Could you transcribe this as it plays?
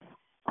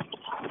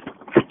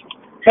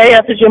Hey,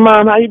 after your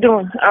mom, how you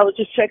doing? I was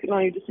just checking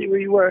on you to see where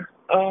you were.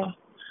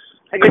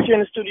 I guess you're in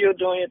the studio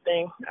doing your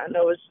thing. I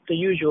know it's the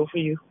usual for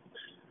you.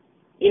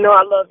 You know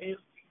I love you.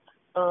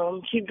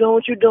 Keep doing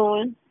what you're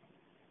doing.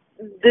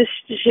 This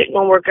shit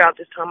gonna work out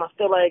this time. I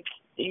feel like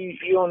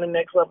you're on the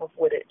next level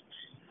with it.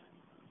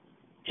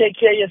 Take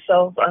care of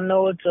yourself. I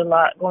know it's a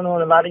lot going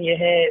on, a lot in your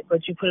head,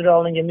 but you put it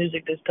all in your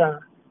music this time.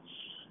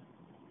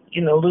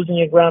 You know, losing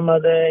your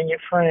grandmother and your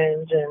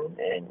friends,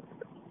 and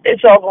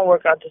it's all gonna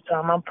work out this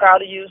time. I'm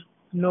proud of you.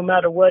 No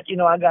matter what, you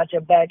know I got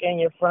your back and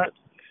your front.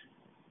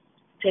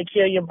 Take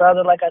care of your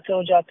brother, like I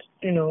told y'all,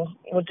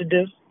 what to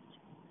do.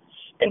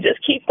 And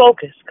just keep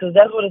focused, because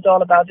that's what it's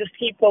all about. Just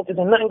keep focused,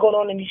 and nothing going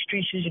on in these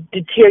streets should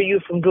deter you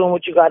from doing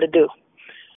what you got to do.